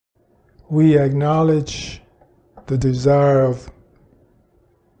we acknowledge the desire of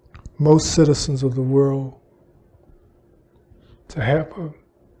most citizens of the world to have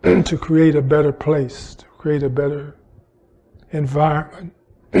to create a better place, to create a better environment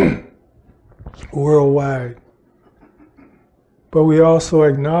worldwide. But we also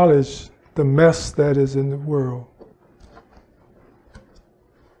acknowledge the mess that is in the world.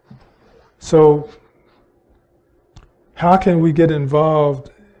 So, how can we get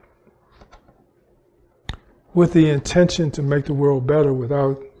involved with the intention to make the world better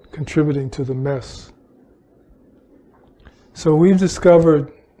without contributing to the mess? So we've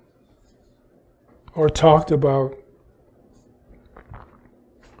discovered or talked about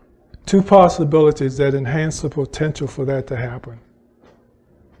two possibilities that enhance the potential for that to happen.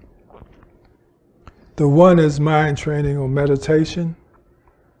 The one is mind training or meditation,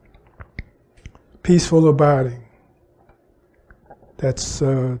 peaceful abiding. That's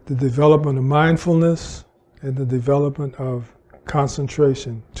the development of mindfulness and the development of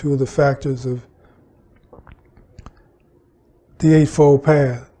concentration, two of the factors of the Eightfold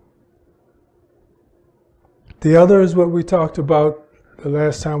Path. The other is what we talked about the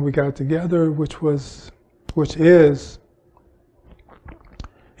last time we got together, which is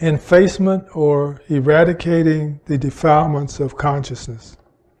effacement or eradicating the defilements of consciousness.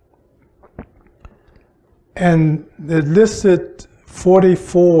 And it listed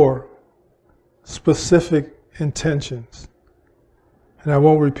 44 specific intentions. And I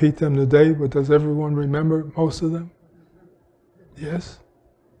won't repeat them today, but does everyone remember most of them? Yes?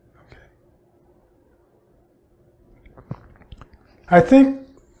 Okay. I think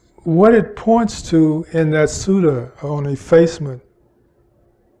what it points to in that sutta on effacement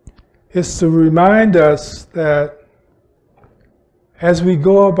is to remind us that as we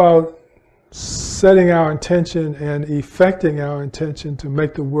go about setting our intention and effecting our intention to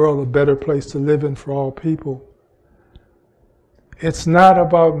make the world a better place to live in for all people, it's not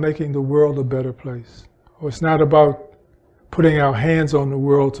about making the world a better place, or it's not about putting our hands on the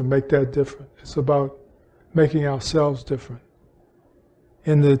world to make that different. It's about making ourselves different.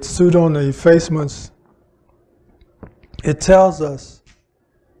 In the sutta on the effacements, it tells us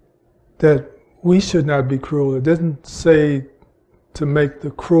that we should not be cruel. It doesn't say to make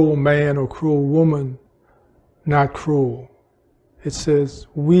the cruel man or cruel woman not cruel. It says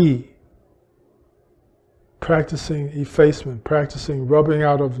we, practicing effacement, practicing rubbing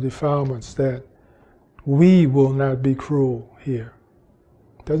out of defilements, that we will not be cruel here.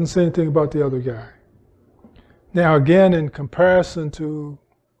 It doesn't say anything about the other guy. Now again, in comparison to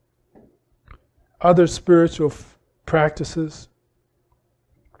other spiritual practices,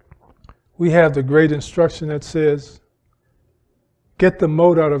 we have the great instruction that says, get the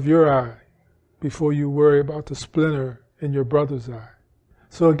mote out of your eye before you worry about the splinter in your brother's eye.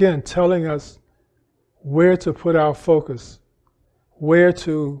 So again, telling us where to put our focus, what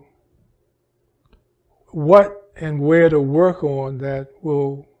and where to work on that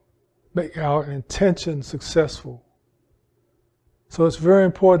will make our intention successful. So it's very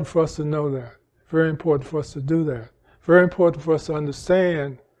important for us to know that, very important for us to do that, very important for us to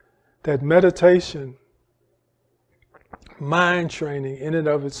understand that meditation, mind training in and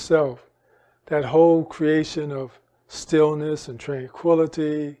of itself, that whole creation of stillness and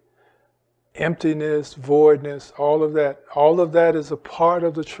tranquility, emptiness, voidness, all of that is a part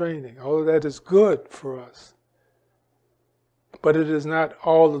of the training. All of that is good for us. But it is not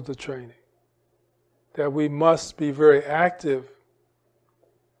all of the training. That we must be very active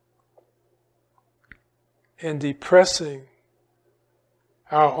in depressing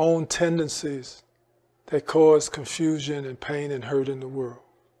our own tendencies that cause confusion and pain and hurt in the world.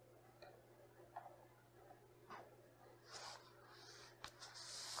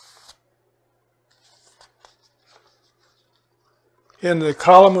 In the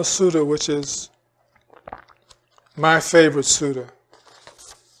Kalama Sutta, which is my favorite sutta,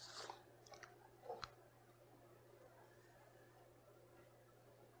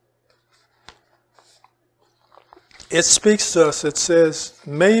 it speaks to us. It says,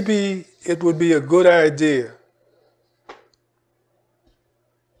 maybe it would be a good idea.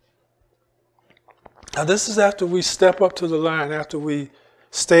 Now this is after we step up to the line, after we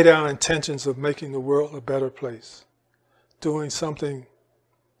state our intentions of making the world a better place, doing something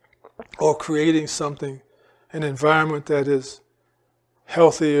or creating something, an environment that is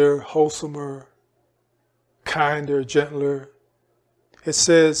healthier, wholesomer, kinder, gentler. It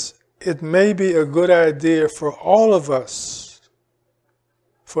says, it may be a good idea for all of us,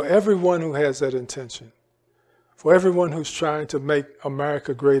 for everyone who has that intention, for everyone who's trying to make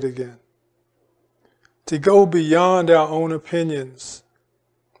America great again, to go beyond our own opinions,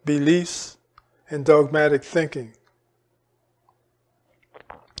 beliefs, and dogmatic thinking.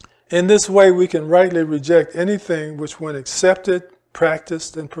 In this way, we can rightly reject anything which, when accepted,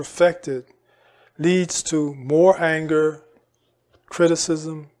 practiced, and perfected, leads to more anger,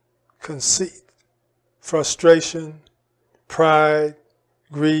 criticism, conceit, frustration, pride,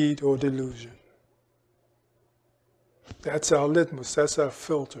 greed, or delusion. That's our litmus, that's our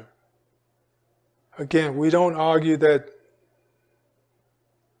filter. Again, we don't argue that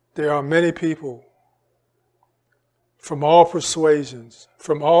there are many people from all persuasions,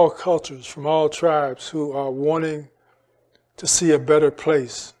 from all cultures, from all tribes who are wanting to see a better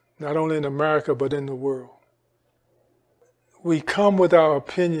place, not only in America but in the world. We come with our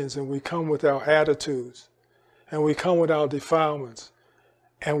opinions and we come with our attitudes and we come with our defilements.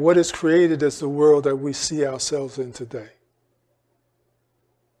 And what is created is the world that we see ourselves in today.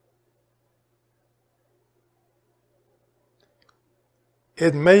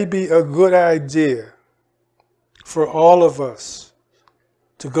 It may be a good idea for all of us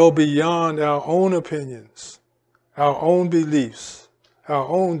to go beyond our own opinions, our own beliefs, our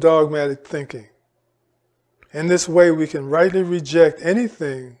own dogmatic thinking. In this way, we can rightly reject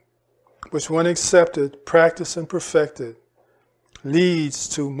anything which, when accepted, practiced, and perfected, leads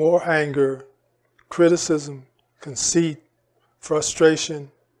to more anger, criticism, conceit,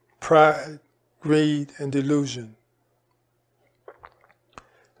 frustration, pride, greed, and delusion.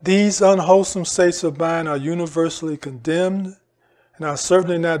 These unwholesome states of mind are universally condemned and are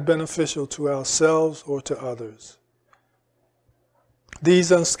certainly not beneficial to ourselves or to others.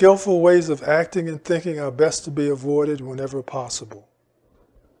 These unskillful ways of acting and thinking are best to be avoided whenever possible.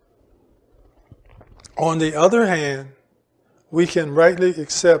 On the other hand, we can rightly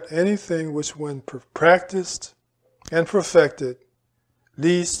accept anything which, when practiced and perfected,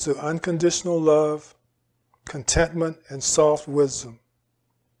 leads to unconditional love, contentment, and soft wisdom.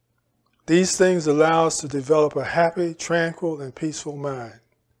 These things allow us to develop a happy, tranquil, and peaceful mind.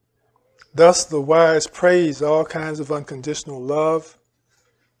 Thus, the wise praise all kinds of unconditional love,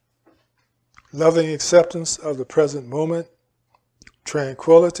 loving acceptance of the present moment,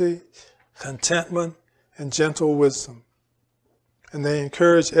 tranquility, contentment, and gentle wisdom. And they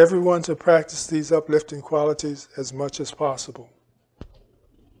encourage everyone to practice these uplifting qualities as much as possible.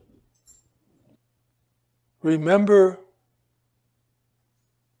 Remember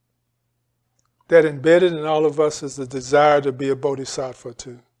that embedded in all of us is the desire to be a bodhisattva,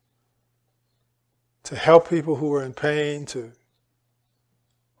 to help people who are in pain, to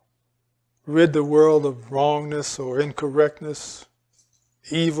rid the world of wrongness or incorrectness,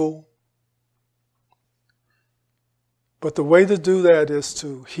 evil. But the way to do that is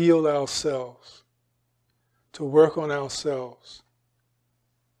to heal ourselves, to work on ourselves,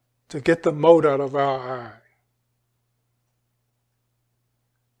 to get the mote out of our eye,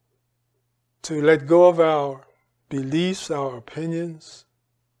 to let go of our beliefs, our opinions,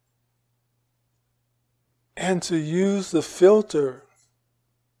 and to use the filter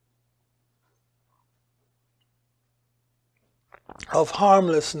of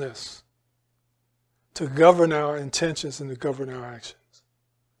harmlessness to govern our intentions and to govern our actions.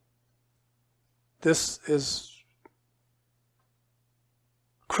 This is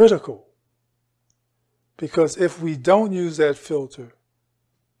critical, because if we don't use that filter,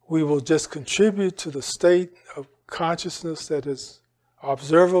 we will just contribute to the state of consciousness that is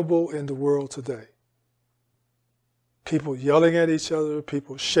observable in the world today. People yelling at each other,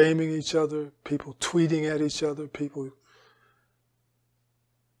 people shaming each other, people tweeting at each other, people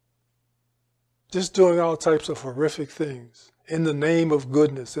just doing all types of horrific things in the name of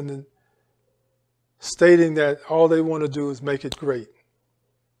goodness, and then stating that all they want to do is make it great.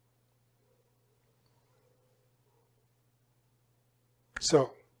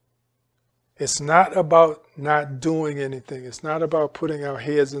 So, it's not about not doing anything. It's not about putting our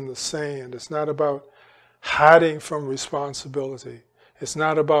heads in the sand. It's not about hiding from responsibility. It's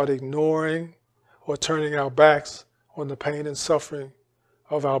not about ignoring or turning our backs on the pain and suffering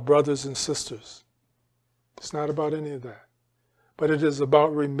of our brothers and sisters. It's not about any of that. But it is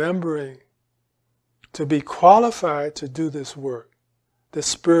about remembering to be qualified to do this work, this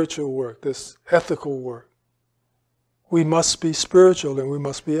spiritual work, this ethical work. We must be spiritual and we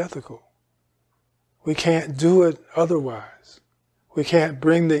must be ethical. We can't do it otherwise. We can't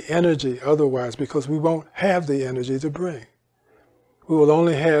bring the energy otherwise, because we won't have the energy to bring. We will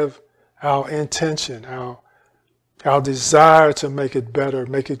only have our intention, our desire to make it better,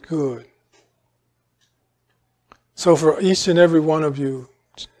 make it good. So for each and every one of you,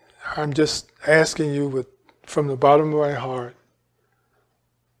 I'm just asking you from the bottom of my heart,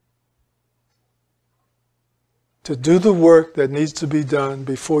 to do the work that needs to be done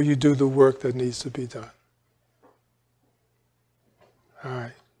before you do the work that needs to be done. All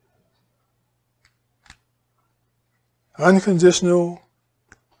right. Unconditional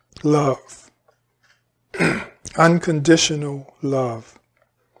love. Unconditional love.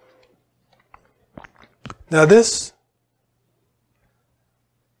 Now this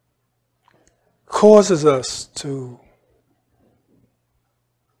causes us to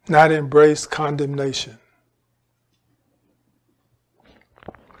not embrace condemnation,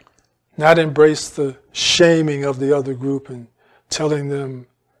 not embrace the shaming of the other group and telling them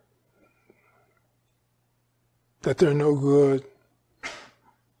that they're no good.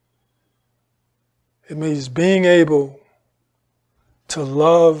 It means being able to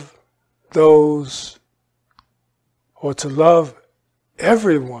love those, or to love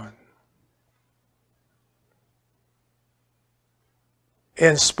everyone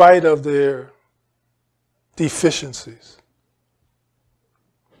in spite of their deficiencies.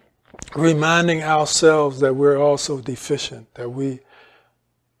 Reminding ourselves that we're also deficient, and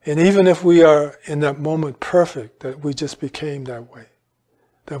even if we are in that moment perfect, that we just became that way,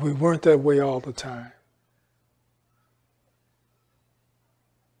 that we weren't that way all the time.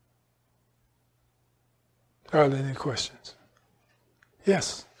 Are there any questions?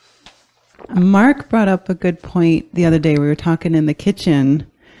 Yes. Mark brought up a good point the other day. We were talking in the kitchen,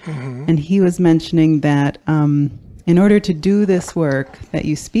 and he was mentioning that in order to do this work that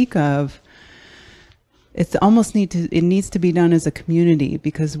you speak of, it needs to be done as a community,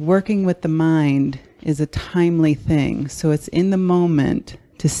 because working with the mind is a timely thing. So it's in the moment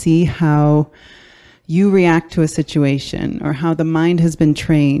to see how you react to a situation or how the mind has been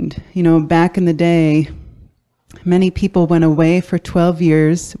trained. You know, back in the day, many people went away for 12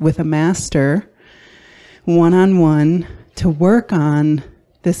 years with a master, one-on-one, to work on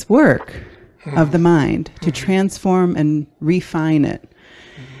this work of the mind, to transform and refine it.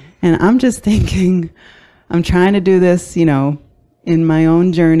 And I'm just thinking, I'm trying to do this, you know, in my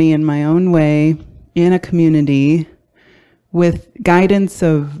own journey, in my own way, in a community, with guidance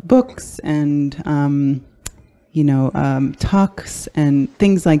of books and, talks and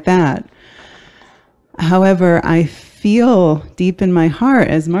things like that. However, I feel deep in my heart,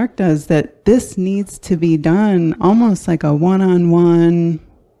 as Mark does, that this needs to be done almost like a one-on-one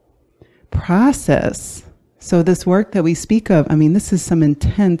process. So this work that we speak of, I mean, this is some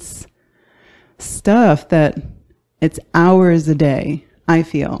intense stuff that it's hours a day, I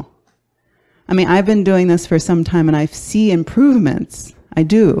feel. I mean, I've been doing this for some time and I see improvements. I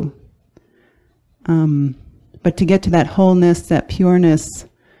do. But to get to that wholeness, that pureness,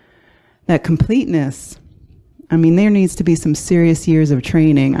 that completeness, I mean, there needs to be some serious years of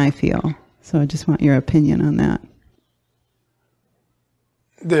training, I feel. So I just want your opinion on that.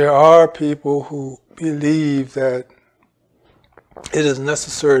 There are people who believe that it is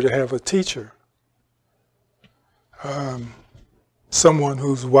necessary to have a teacher, someone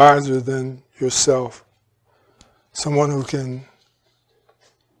who's wiser than yourself, someone who can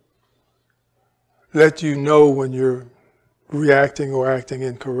let you know when you're reacting or acting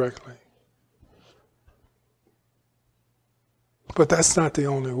incorrectly. But that's not the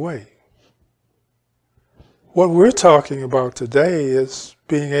only way. What we're talking about today is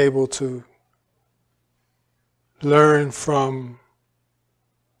being able to learn from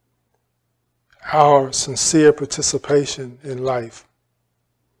our sincere participation in life,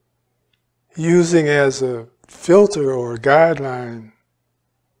 using as a filter or a guideline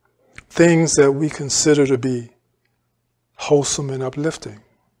things that we consider to be wholesome and uplifting.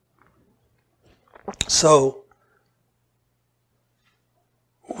 So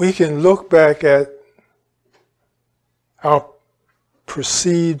we can look back at our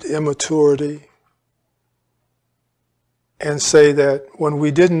perceived immaturity and say that when we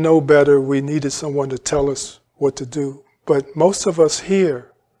didn't know better, we needed someone to tell us what to do. But most of us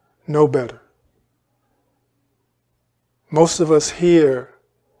here know better. Most of us here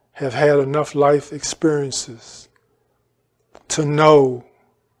have had enough life experiences to know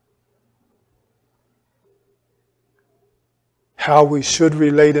how we should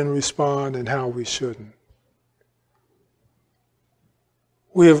relate and respond and how we shouldn't.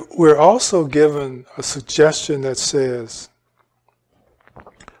 We're also given a suggestion that says,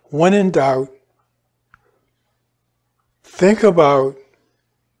 when in doubt, think about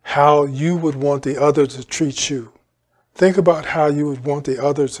how you would want the other to treat you. Think about how you would want the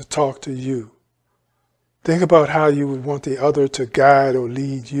other to talk to you. Think about how you would want the other to guide or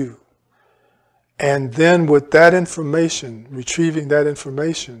lead you. And then with that information, retrieving that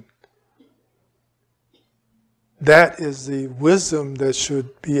information, that is the wisdom that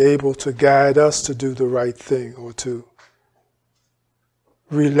should be able to guide us to do the right thing or to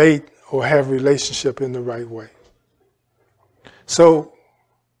relate or have relationship in the right way. So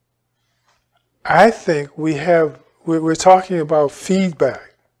I think we're talking about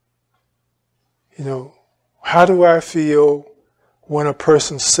feedback. You know, how do I feel when a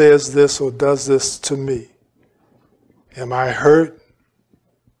person says this or does this to me? Am I hurt?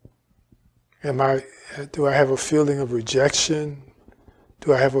 Do I have a feeling of rejection?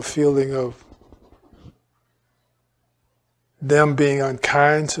 Do I have a feeling of them being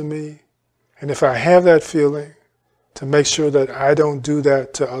unkind to me? And if I have that feeling, to make sure that I don't do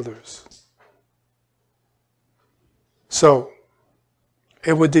that to others. So,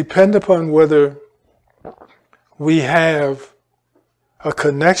 it would depend upon whether we have a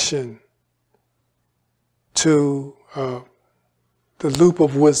connection to the loop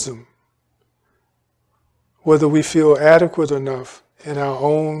of wisdom, whether we feel adequate enough in our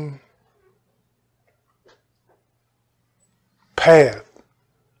own path,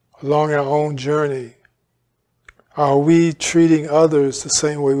 along our own journey. Are we treating others the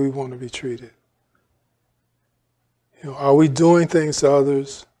same way we want to be treated? You know, are we doing things to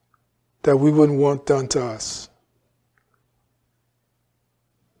others that we wouldn't want done to us?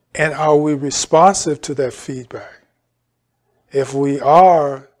 And are we responsive to that feedback? If we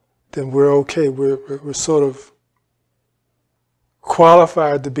are, then we're okay. We're sort of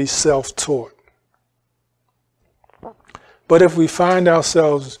qualified to be self-taught. But if we find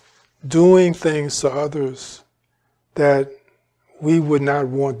ourselves doing things to others that we would not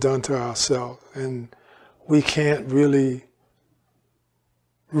want done to ourselves, and we can't really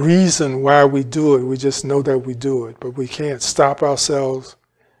reason why we do it, we just know that we do it, but we can't stop ourselves,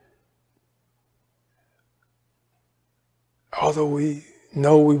 although we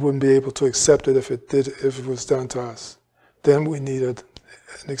know we wouldn't be able to accept it if it was done to us, then we need an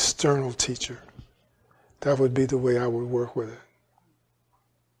external teacher. That would be the way I would work with it.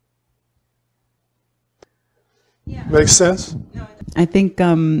 Yeah. Makes sense? I think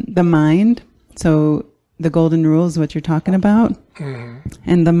the mind, so the golden rule is what you're talking about. Mm-hmm.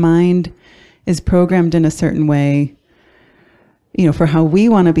 And the mind is programmed in a certain way, you know, for how we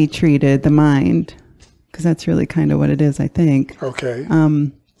want to be treated, the mind, because that's really kind of what it is, I think. Okay.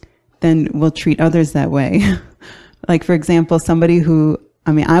 Then we'll treat others that way. Like, for example, somebody who,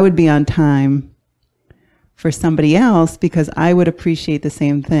 I would be on time for somebody else because I would appreciate the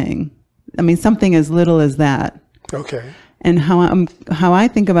same thing. Something as little as that. Okay. And how I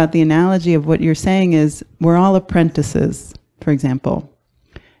think about the analogy of what you're saying is we're all apprentices, for example.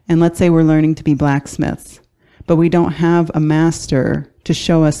 And let's say we're learning to be blacksmiths, but we don't have a master to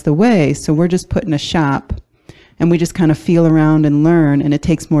show us the way. So we're just put in a shop and we just kind of feel around and learn, and it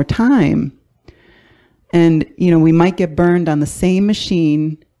takes more time. And, you know, we might get burned on the same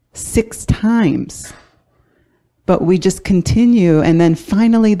machine 6 times, but we just continue. And then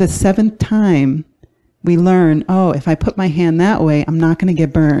finally the 7th time, we learn, oh, if I put my hand that way, I'm not going to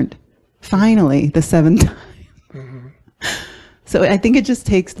get burned. Finally, the 7th time. Mm-hmm. So I think it just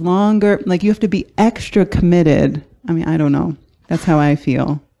takes longer. Like, you have to be extra committed. I don't know. That's how I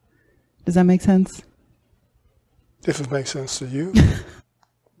feel. Does that make sense? If it makes sense to you.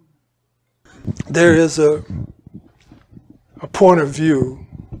 There is a point of view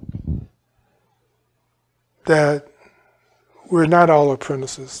that we're not all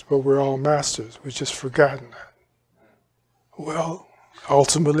apprentices, but we're all masters. We've just forgotten that. Well,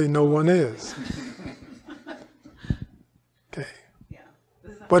 ultimately, no one is. Okay.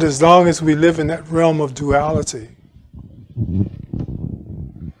 But as long as we live in that realm of duality.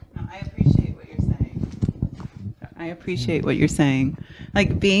 I appreciate what you're saying.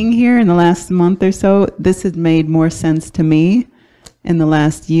 Like, being here in the last month or so, this has made more sense to me in the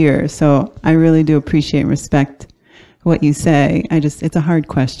last year. So I really do appreciate and respect what you say. It's a hard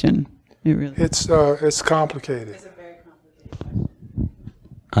question. It really is. It's complicated. It's a very complicated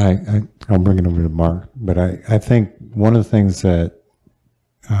question. I'll bring it over to Mark, but I think one of the things that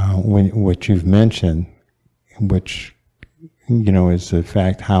what you've mentioned, which, you know, is the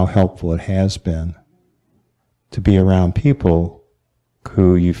fact how helpful it has been to be around people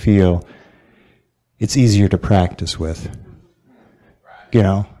who you feel it's easier to practice with. You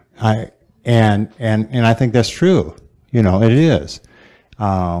know, and I think that's true. You know, it is.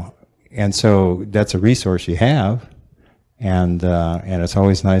 And so that's a resource you have, and it's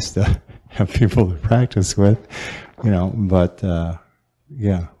always nice to have people to practice with, you know, but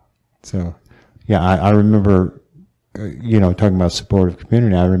yeah. So, yeah, I remember, you know, talking about supportive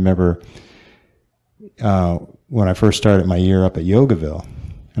community, I remember when I first started my year up at Yogaville,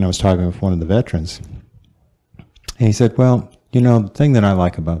 and I was talking with one of the veterans, he said, well, the thing that I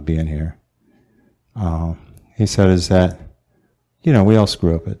like about being here, he said, is that, we all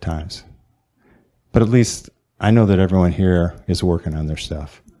screw up at times. But at least I know that everyone here is working on their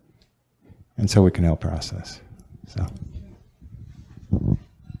stuff. And so we can help process. So.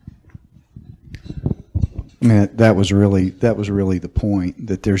 I mean, that was really the point,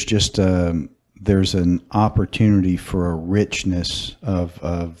 that there's just there's an opportunity for a richness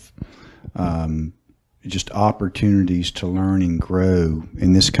of just opportunities to learn and grow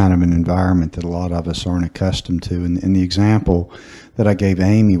in this kind of an environment that a lot of us aren't accustomed to. And the example that I gave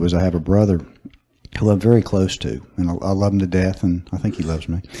Amy was, I have a brother who I'm very close to, and I love him to death, and I think he loves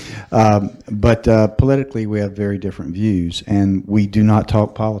me. But politically, we have very different views, and we do not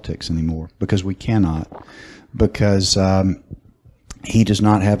talk politics anymore because we cannot, because he does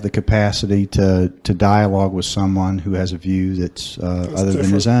not have the capacity to dialogue with someone who has a view that's other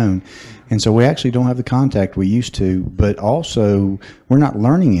than his own. And so we actually don't have the contact we used to, but also we're not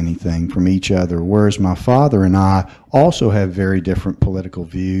learning anything from each other, whereas my father and I also have very different political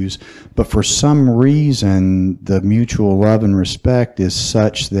views, but for some reason the mutual love and respect is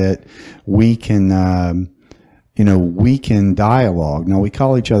such that we can we can dialogue. Now, we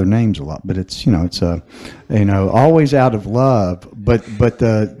call each other names a lot, but it's always out of love. But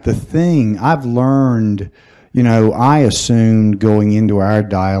the thing I've learned, I assumed going into our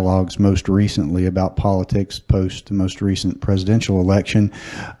dialogues most recently about politics post the most recent presidential election,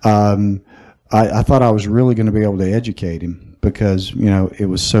 I thought I was really going to be able to educate him because, it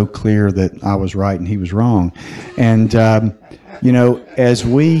was so clear that I was right and he was wrong. And, as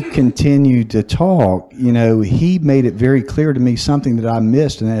we continued to talk, he made it very clear to me something that I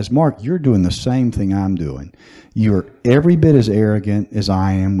missed. And as Mark, you're doing the same thing I'm doing. You're every bit as arrogant as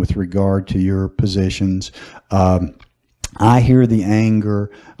I am with regard to your positions. I hear the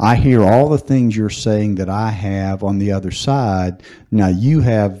anger. I hear all the things you're saying that I have on the other side. Now you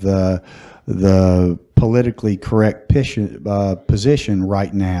have the politically correct position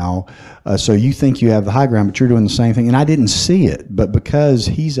right now, so you think you have the high ground, but you're doing the same thing. And I didn't see it, but because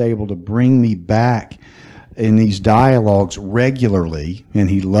he's able to bring me back in these dialogues regularly, and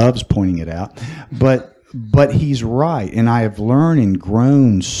he loves pointing it out, but he's right, and I have learned and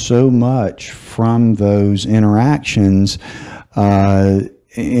grown so much from those interactions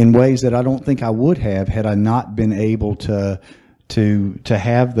in ways that I don't think I would have had I not been able to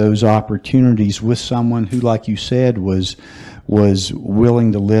have those opportunities with someone who, like you said, was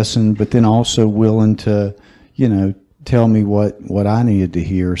willing to listen, but then also willing to, tell me what I needed to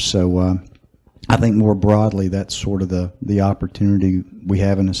hear. So I think more broadly, that's sort of the opportunity we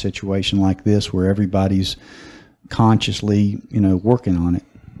have in a situation like this, where everybody's consciously, working on it.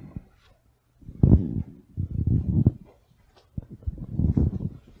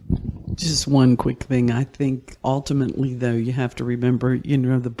 Just one quick thing. I think ultimately, though, you have to remember,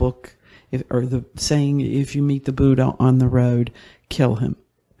 the book, or the saying, if you meet the Buddha on the road, kill him,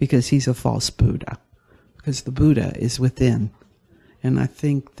 because he's a false Buddha, because the Buddha is within. And I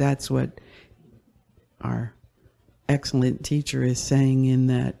think that's what our excellent teacher is saying, in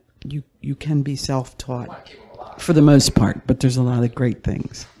that you can be self-taught for the most part, but there's a lot of great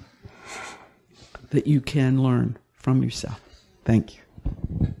things that you can learn from yourself. Thank you.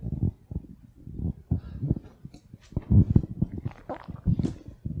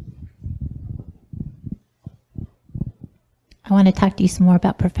 I want to talk to you some more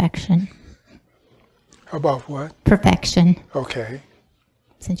about perfection. About what? Perfection. Okay.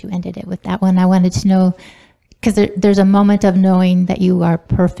 Since you ended it with that one, I wanted to know, because there's a moment of knowing that you are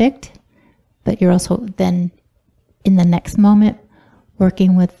perfect, but you're also then in the next moment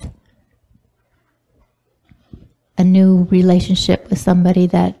working with a new relationship with somebody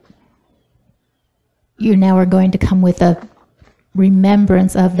that you now are going to come with a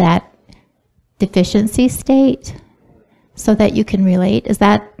remembrance of that deficiency state so that you can relate.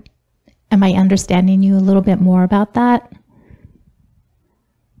 Am I understanding you a little bit more about that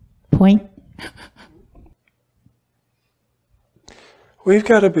point? We've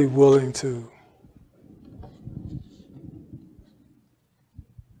got to be willing to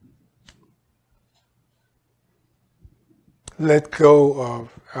let go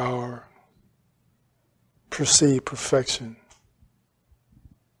of our perceived perfection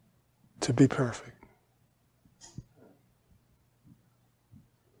to be perfect.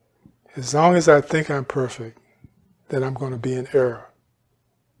 As long as I think I'm perfect, then I'm going to be in error.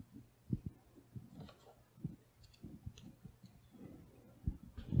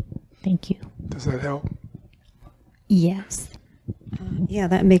 Thank you. Does that help? Yes. Yeah,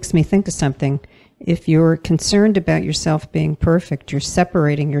 that makes me think of something. If you're concerned about yourself being perfect, you're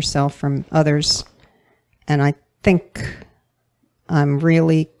separating yourself from others. And I think I'm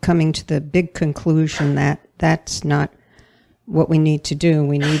really coming to the big conclusion that that's not what we need to do.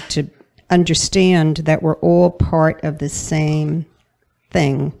 We need to understand that we're all part of the same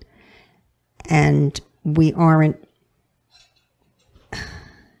thing, and we're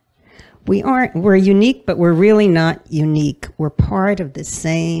unique, but we're really not unique. We're part of the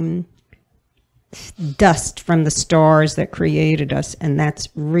same dust from the stars that created us, and that's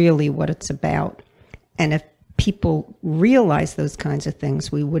really what it's about. And if people realize those kinds of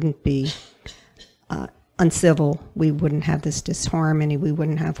things, we wouldn't be uncivil, we wouldn't have this disharmony, we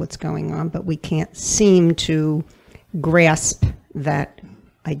wouldn't have what's going on, but we can't seem to grasp that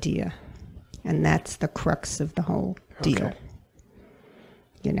idea. And that's the crux of the whole deal. Okay.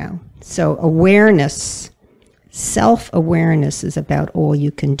 You know, so awareness, self-awareness is about all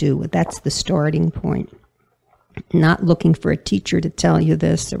you can do. That's the starting point. Not looking for a teacher to tell you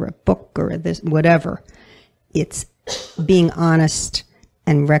this or a book or this, whatever. It's being honest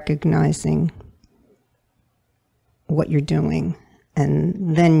and recognizing what you're doing,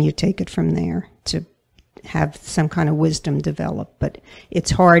 and then you take it from there to have some kind of wisdom develop. But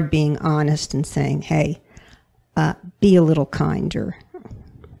it's hard being honest and saying, hey, be a little kinder.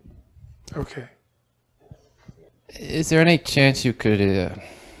 Okay. Is there any chance you could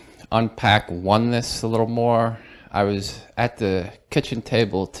unpack oneness a little more? I was at the kitchen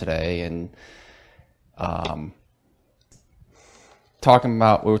table today and we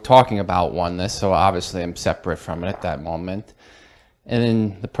were talking about oneness, so obviously I'm separate from it at that moment. And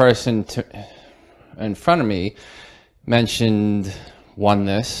then the person in front of me mentioned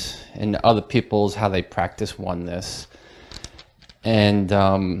oneness and other people's, how they practice oneness.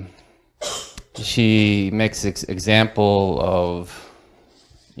 And she makes this example of,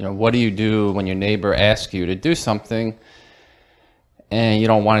 you know, what do you do when your neighbor asks you to do something and you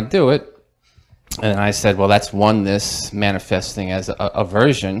don't want to do it? And I said, well, that's oneness manifesting as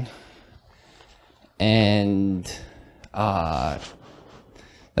aversion. And that's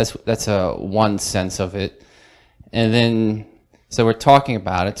a one sense of it. And then, so we're talking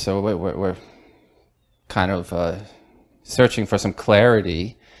about it, so we're kind of searching for some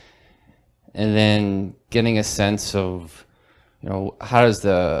clarity, and then getting a sense of, you know, how does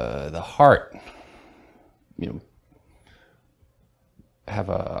the heart, you know, have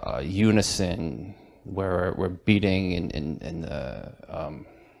a unison where we're beating in the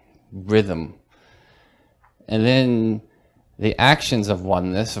rhythm. And then the actions of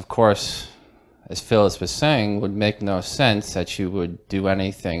oneness, of course, as Phyllis was saying, would make no sense that you would do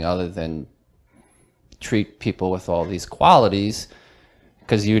anything other than treat people with all these qualities,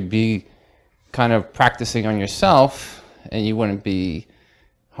 because you'd be kind of practicing on yourself, and you wouldn't be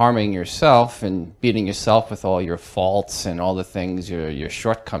harming yourself and beating yourself with all your faults and all the things, your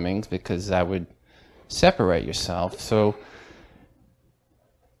shortcomings, because that would separate yourself. So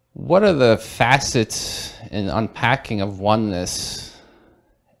what are the facets in unpacking of oneness,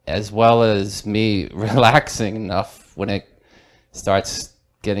 as well as me relaxing enough when it starts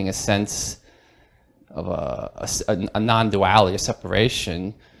getting a sense of a non-duality, a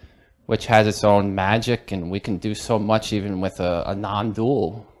separation, which has its own magic, and we can do so much even with a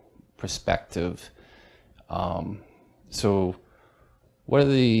non-dual perspective. So what are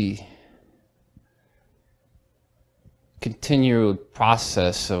the continued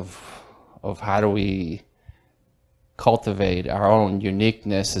process of how do we cultivate our own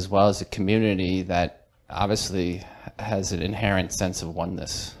uniqueness as well as a community that obviously has an inherent sense of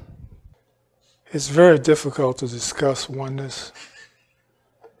oneness? It's very difficult to discuss oneness.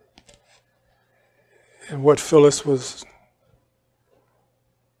 And what Phyllis was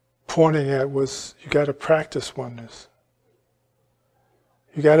pointing at was, you got to practice oneness.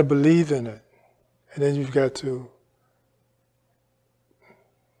 You got to believe in it. And then you've got to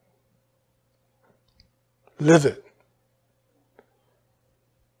live it.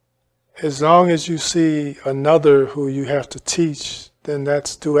 As long as you see another who you have to teach, then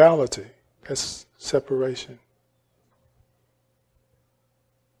that's duality. That's separation.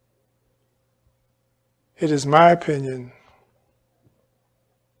 It is my opinion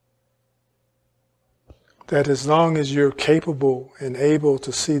that as long as you're capable and able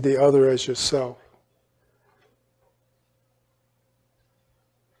to see the other as yourself,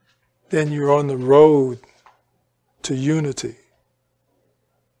 then you're on the road to unity.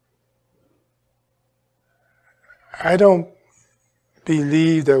 I don't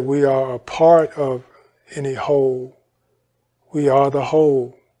believe that we are a part of any whole. We are the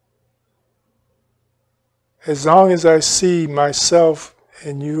whole. As long as I see myself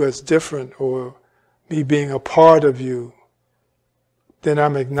and you as different, or me being a part of you, then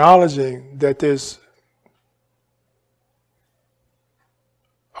I'm acknowledging that there's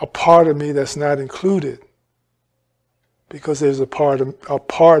a part of me that's not included, because there's a part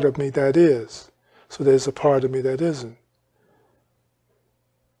of me that is. So there's a part of me that isn't.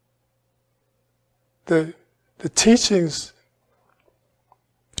 The teachings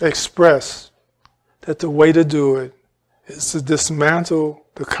express that the way to do it is to dismantle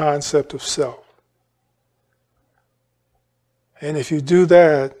the concept of self. And if you do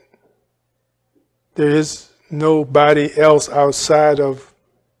that, there is nobody else outside of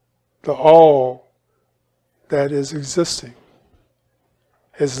the all that is existing.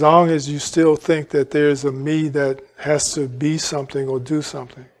 As long as you still think that there's a me that has to be something or do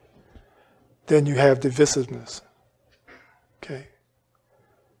something, then you have divisiveness. Okay?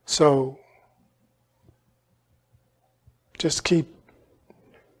 So, just keep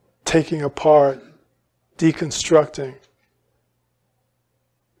taking apart, deconstructing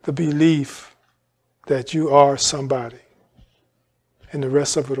the belief that you are somebody, and the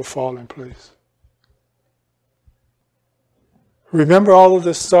rest of it will fall in place. Remember, all of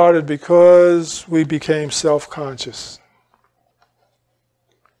this started because we became self-conscious.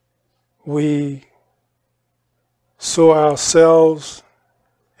 We saw ourselves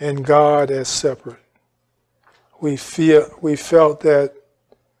and God as separate. We felt that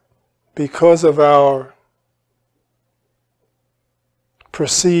because of our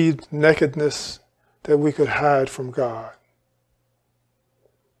perceived nakedness that we could hide from God,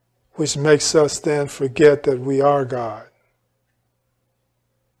 which makes us then forget that we are God.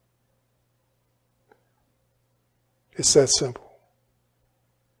 It's that simple.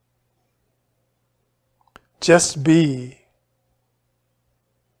 Just be.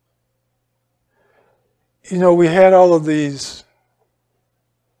 You know, we had all of these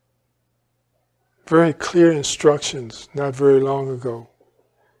very clear instructions not very long ago,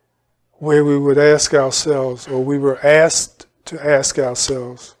 where we would ask ourselves, or we were asked to ask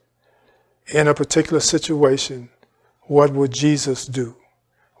ourselves, in a particular situation, what would Jesus do?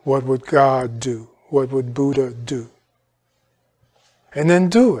 What would God do? What would Buddha do? And then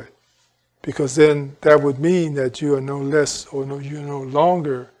do it. Because then that would mean that you are no less, or you're no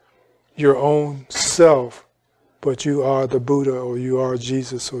longer your own self, but you are the Buddha, or you are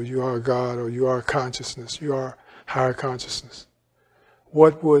Jesus, or you are God, or you are consciousness, you are higher consciousness.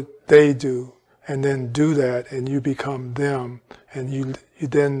 What would they do? And then do that, and you become them, and you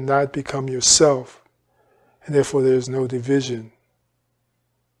then not become yourself, and therefore there is no division.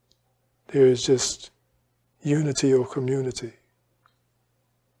 There is just unity or community.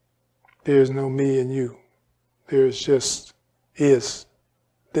 There is no me and you. There is just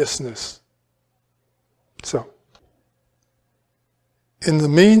thisness. So, in the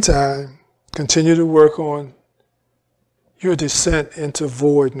meantime, continue to work on your descent into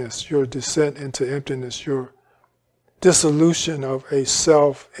voidness, your descent into emptiness, your dissolution of a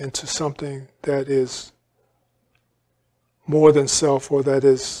self into something that is more than self, or that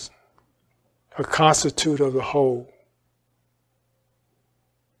is a constitute of the whole.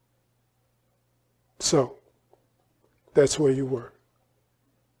 So, that's where you were.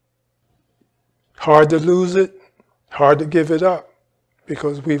 Hard to lose it, hard to give it up,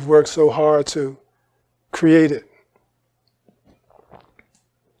 because we've worked so hard to create it.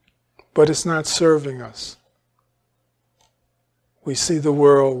 But it's not serving us. We see the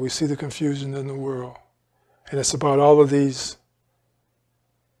world, we see the confusion in the world, and it's about all of these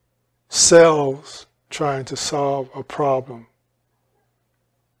selves trying to solve a problem,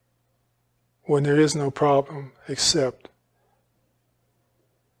 when there is no problem except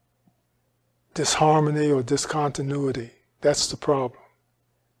disharmony or discontinuity. That's the problem.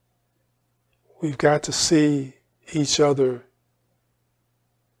 We've got to see each other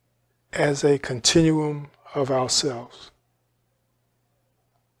as a continuum of ourselves.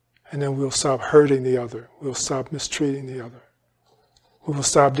 And then we'll stop hurting the other. We'll stop mistreating the other. We will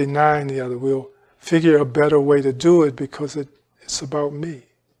stop denying the other. We'll figure a better way to do it, because it's about me.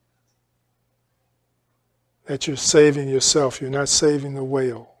 That you're saving yourself. You're not saving the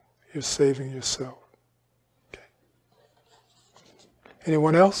whale. You're saving yourself. Okay.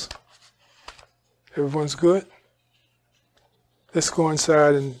 Anyone else? Everyone's good? Let's go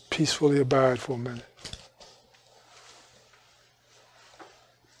inside and peacefully abide for a minute.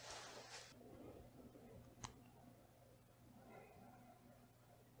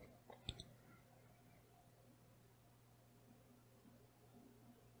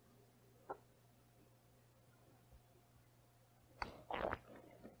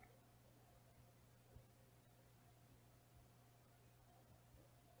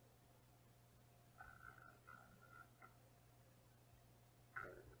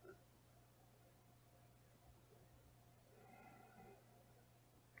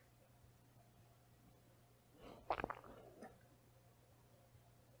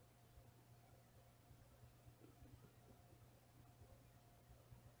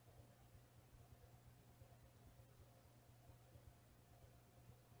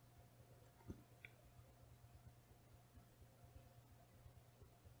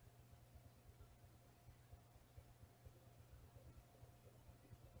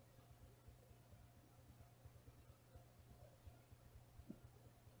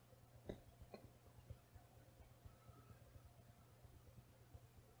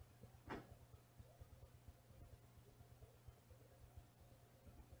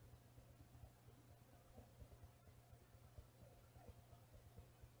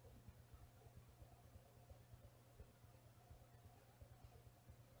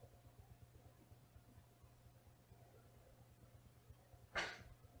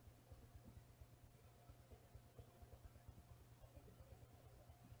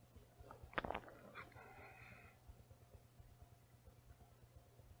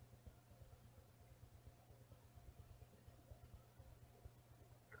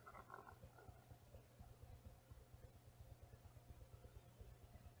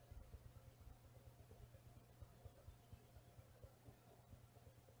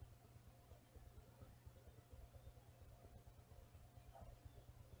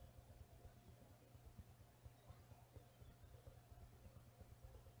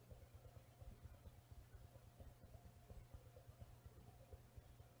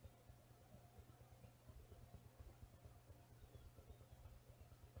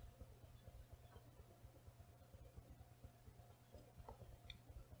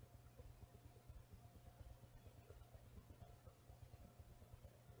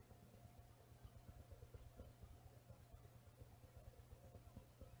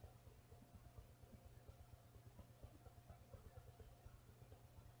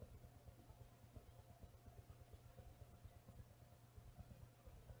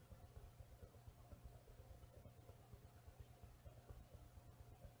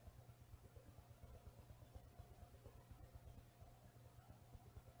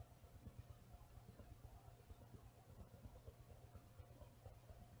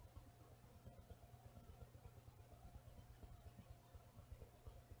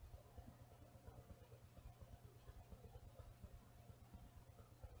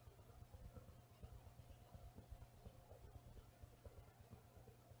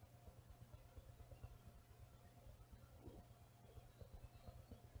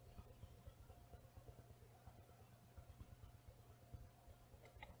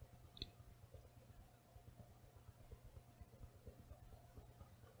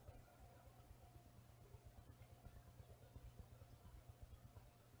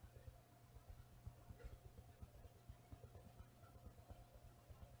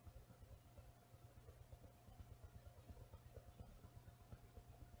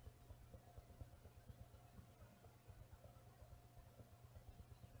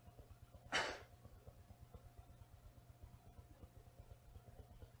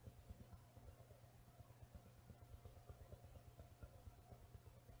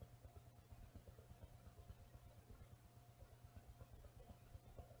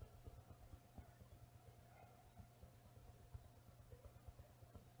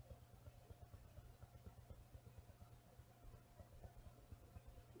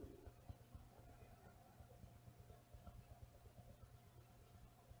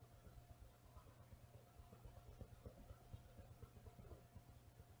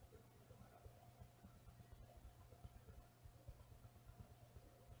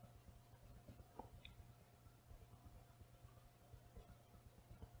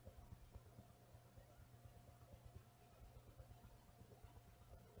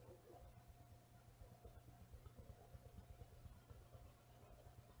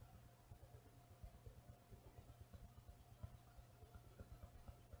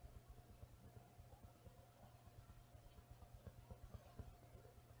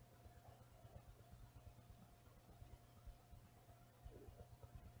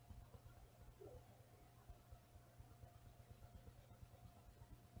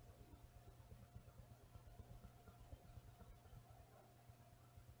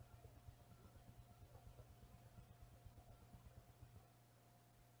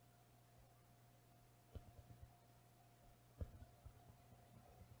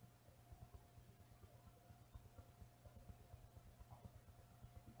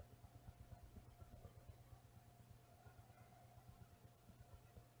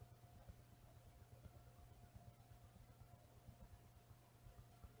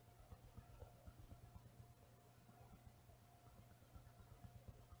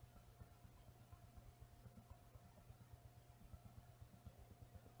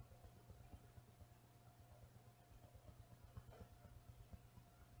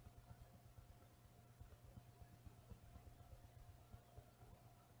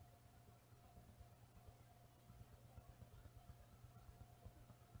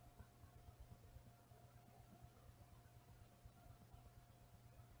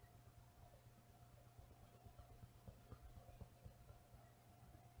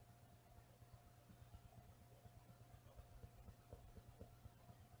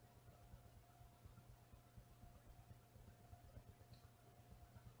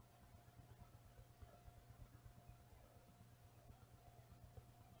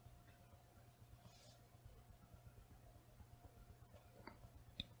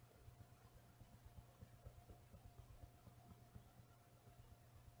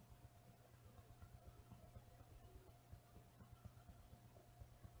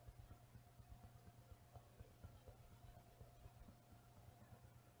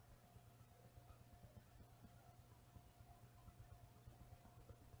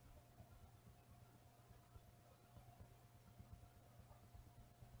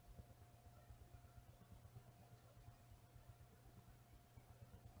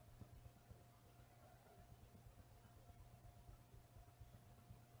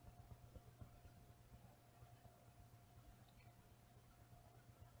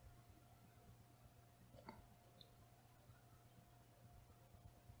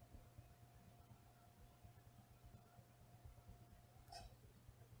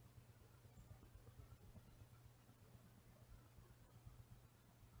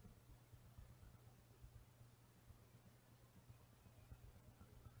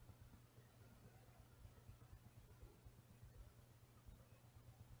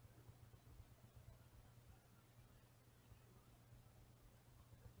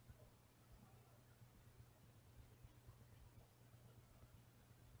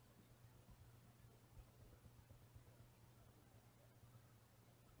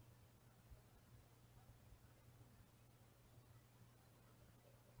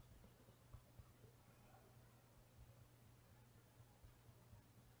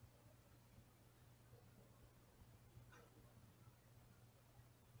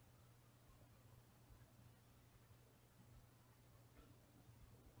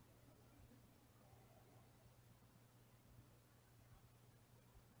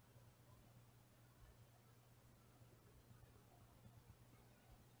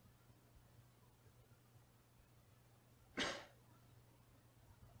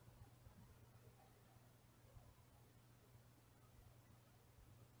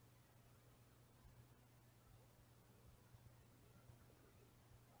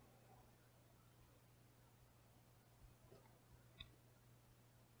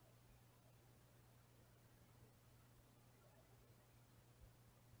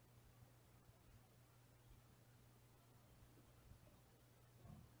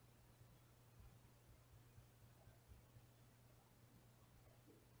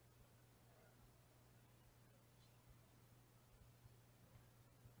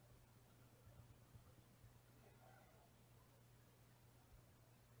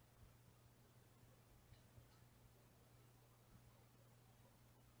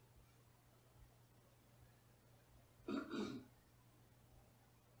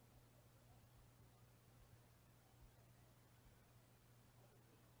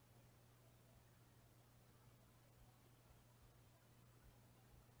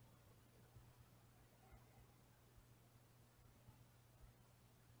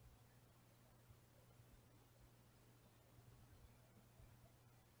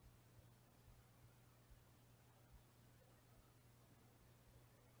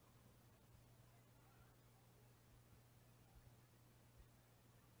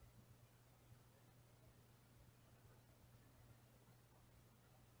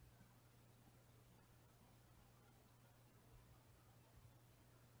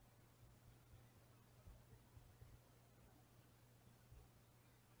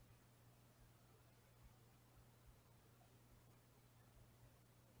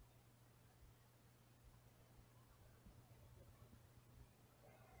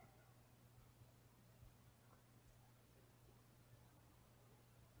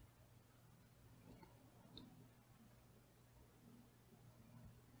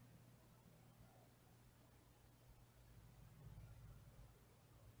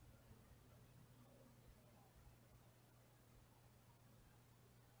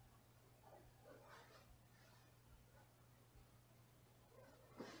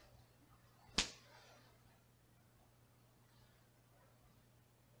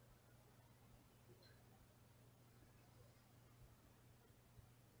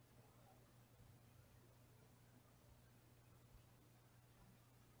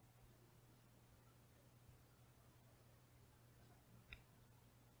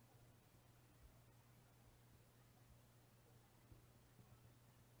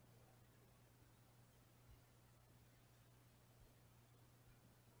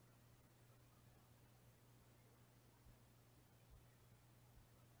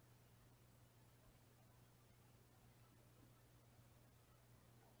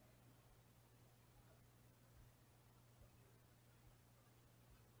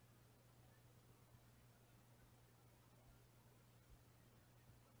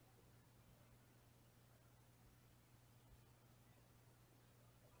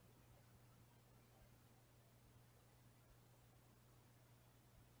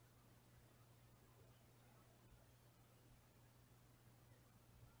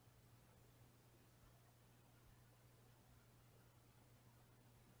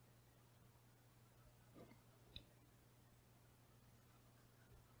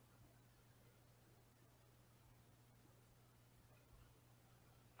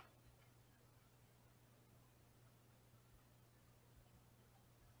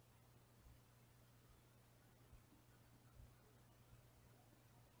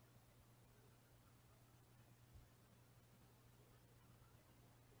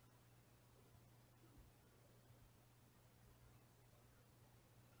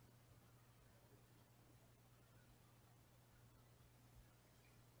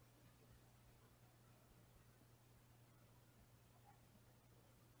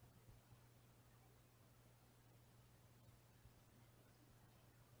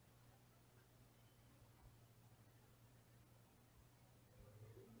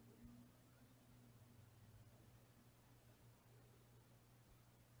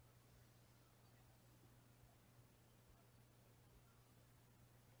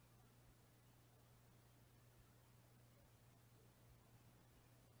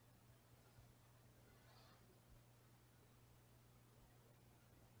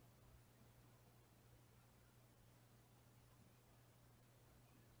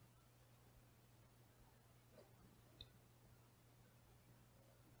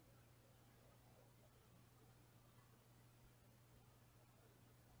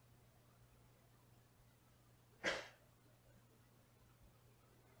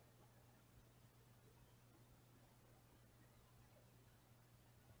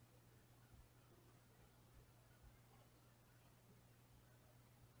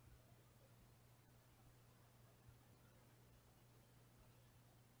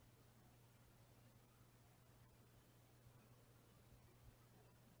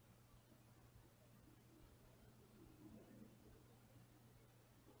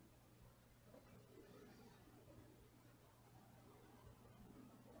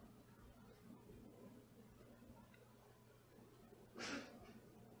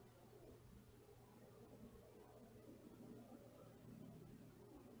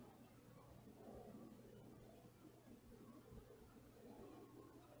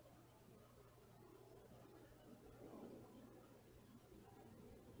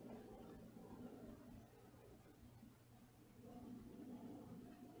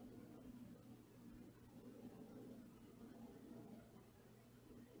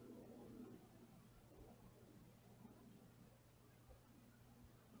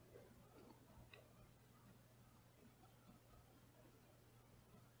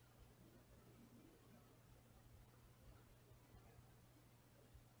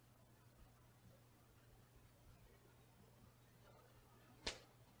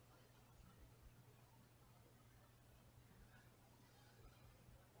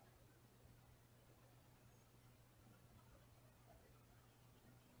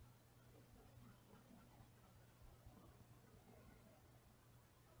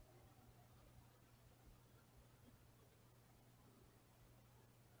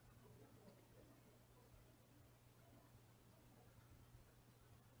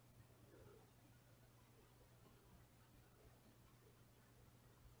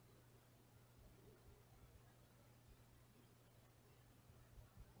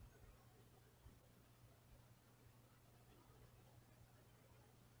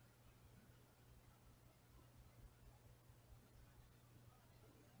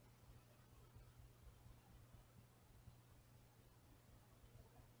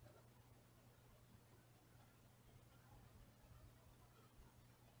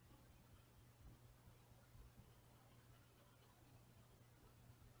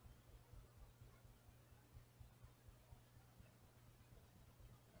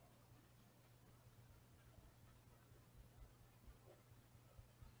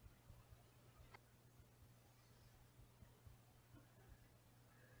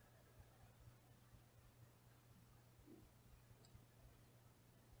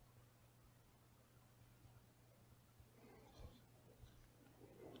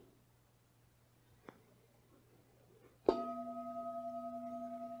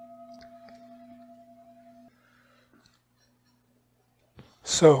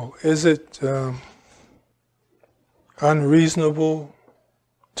 So, is it unreasonable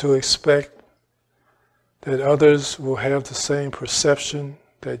to expect that others will have the same perception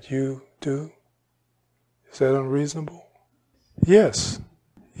that you do? Is that unreasonable? Yes.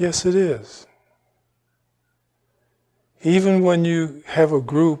 Yes, it is. Even when you have a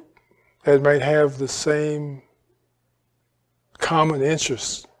group that might have the same common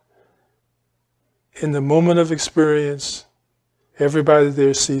interests, in the moment of experience, everybody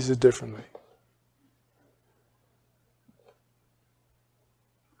there sees it differently.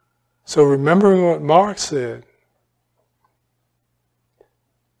 So remembering what Mark said,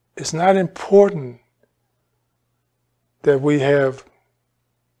 it's not important that we have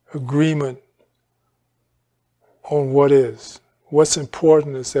agreement on what is. What's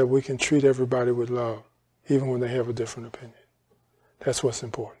important is that we can treat everybody with love, even when they have a different opinion. That's what's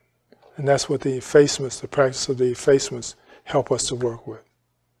important. And that's what the effacements, the practice of the effacements, help us to work with.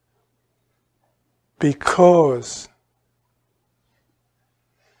 Because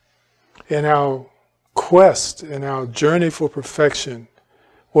in our quest, in our journey for perfection,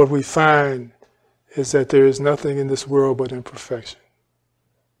 what we find is that there is nothing in this world but imperfection.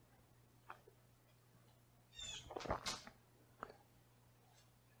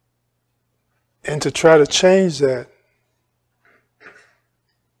 And to try to change that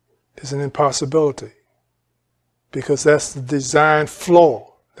is an impossibility, because that's the design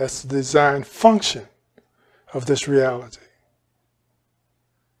flaw, that's the design function of this reality.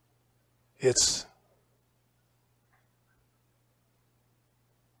 It's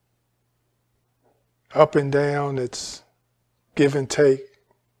up and down, it's give and take.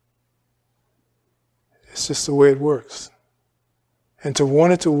 It's just the way it works. And to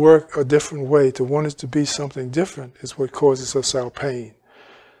want it to work a different way, to want it to be something different, is what causes us our pain.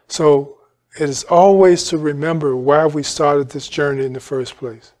 So it is always to remember why we started this journey in the first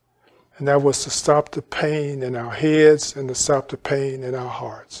place. And that was to stop the pain in our heads and to stop the pain in our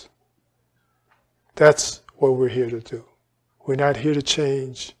hearts. That's what we're here to do. We're not here to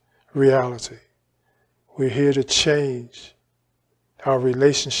change reality. We're here to change our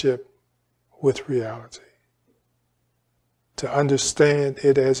relationship with reality, to understand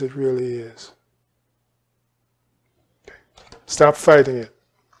it as it really is. Okay. Stop fighting it.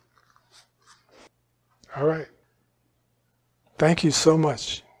 All right. Thank you so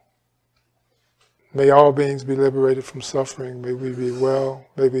much. May all beings be liberated from suffering. May we be well.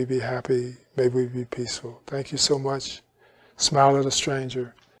 May we be happy. May we be peaceful. Thank you so much. Smile at a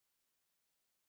stranger.